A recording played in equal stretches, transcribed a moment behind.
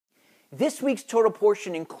This week's Torah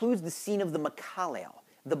portion includes the scene of the Makalel,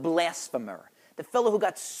 the blasphemer, the fellow who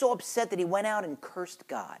got so upset that he went out and cursed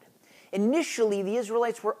God. Initially, the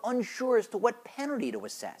Israelites were unsure as to what penalty to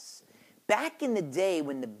assess. Back in the day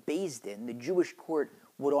when the Beis Din, the Jewish court,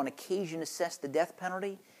 would on occasion assess the death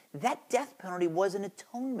penalty, that death penalty was an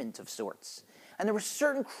atonement of sorts. And there were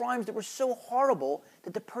certain crimes that were so horrible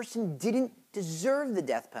that the person didn't deserve the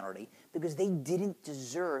death penalty because they didn't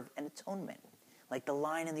deserve an atonement. Like the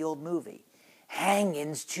line in the old movie,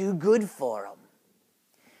 hanging's too good for 'em.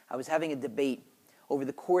 I was having a debate over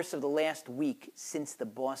the course of the last week since the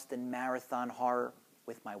Boston Marathon horror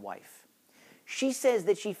with my wife. She says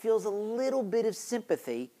that she feels a little bit of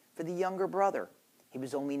sympathy for the younger brother. He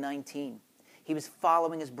was only 19. He was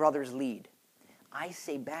following his brother's lead. I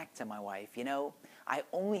say back to my wife, I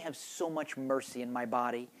only have so much mercy in my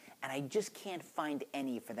body, and I just can't find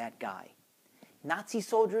any for that guy. Nazi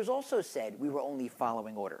soldiers also said we were only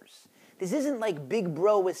following orders. This isn't like Big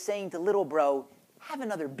Bro was saying to Little Bro, have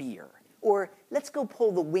another beer, or let's go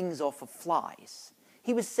pull the wings off of flies.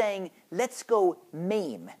 He was saying, let's go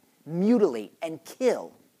maim, mutilate, and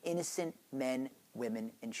kill innocent men,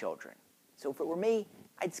 women, and children. So if it were me,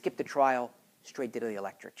 I'd skip the trial straight to the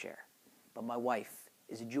electric chair. But my wife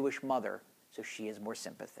is a Jewish mother, so she has more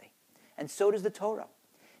sympathy. And so does the Torah.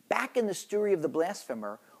 Back in the story of the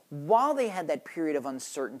blasphemer, while they had that period of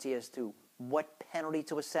uncertainty as to what penalty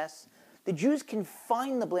to assess, the Jews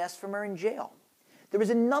confined the blasphemer in jail. There was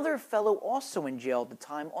another fellow also in jail at the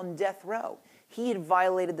time on death row. He had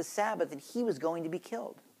violated the Sabbath and he was going to be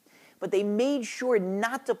killed. But they made sure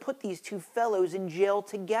not to put these two fellows in jail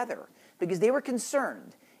together because they were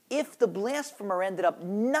concerned if the blasphemer ended up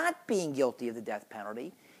not being guilty of the death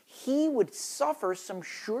penalty, he would suffer some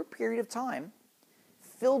short period of time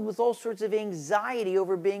filled with all sorts of anxiety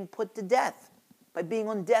over being put to death by being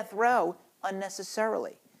on death row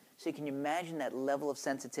unnecessarily. So can you imagine that level of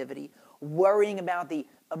sensitivity, worrying about the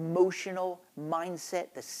emotional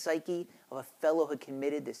mindset, the psyche of a fellow who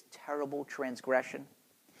committed this terrible transgression?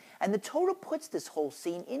 And the Torah puts this whole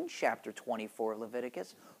scene in chapter 24 of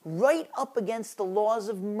Leviticus right up against the laws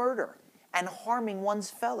of murder and harming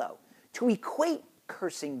one's fellow, to equate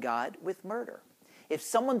cursing God with murder. If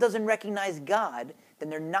someone doesn't recognize God, then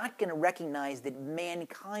they're not going to recognize that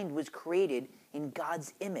mankind was created in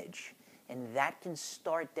God's image. And that can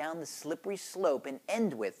start down the slippery slope and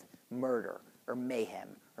end with murder or mayhem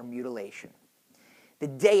or mutilation. The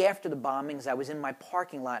day after the bombings, I was in my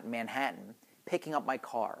parking lot in Manhattan picking up my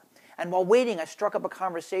car. And while waiting, I struck up a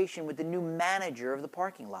conversation with the new manager of the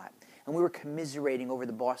parking lot. And we were commiserating over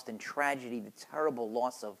the Boston tragedy, the terrible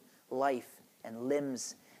loss of life and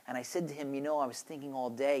limbs. And I said to him, I was thinking all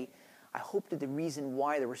day, I hope that the reason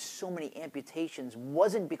why there were so many amputations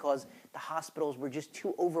wasn't because the hospitals were just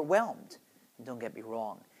too overwhelmed. And don't get me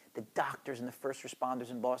wrong, the doctors and the first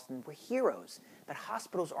responders in Boston were heroes. But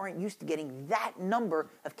hospitals aren't used to getting that number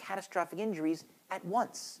of catastrophic injuries at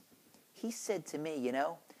once. He said to me,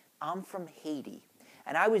 I'm from Haiti,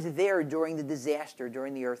 and I was there during the disaster,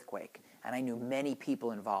 during the earthquake, and I knew many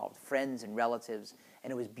people involved, friends and relatives,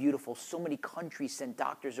 and it was beautiful. So many countries sent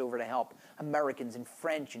doctors over to help, Americans and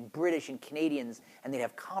French and British and Canadians, and they'd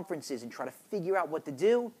have conferences and try to figure out what to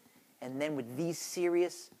do. And then with these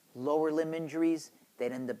serious lower limb injuries,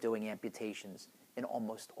 they'd end up doing amputations in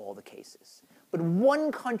almost all the cases. But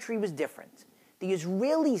one country was different. The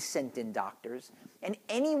Israelis sent in doctors, and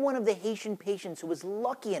any one of the Haitian patients who was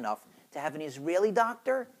lucky enough to have an Israeli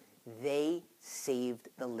doctor, they saved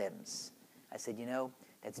the limbs. I said,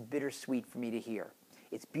 that's bittersweet for me to hear.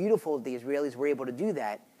 It's beautiful that the Israelis were able to do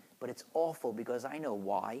that, but it's awful because I know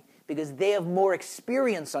why. Because they have more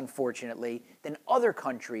experience, unfortunately, than other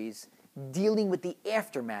countries dealing with the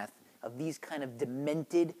aftermath of these kind of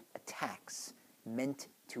demented attacks meant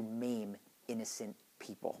to maim innocent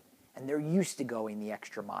people. And they're used to going the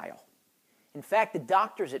extra mile. In fact, the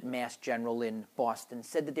doctors at Mass General in Boston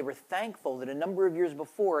said that they were thankful that a number of years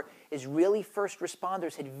before, Israeli first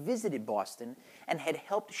responders had visited Boston and had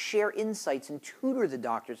helped share insights and tutor the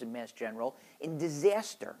doctors at Mass General in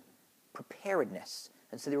disaster preparedness.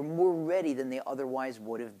 And so they were more ready than they otherwise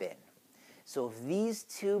would have been. So if these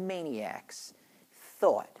two maniacs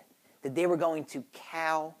thought that they were going to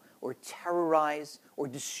cow or terrorize or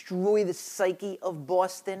destroy the psyche of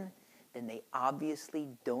Boston, then they obviously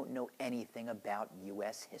don't know anything about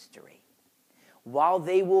U.S. history. While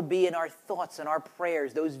they will be in our thoughts and our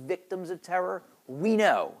prayers, those victims of terror, we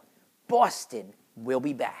know Boston will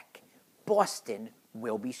be back. Boston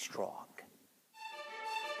will be strong.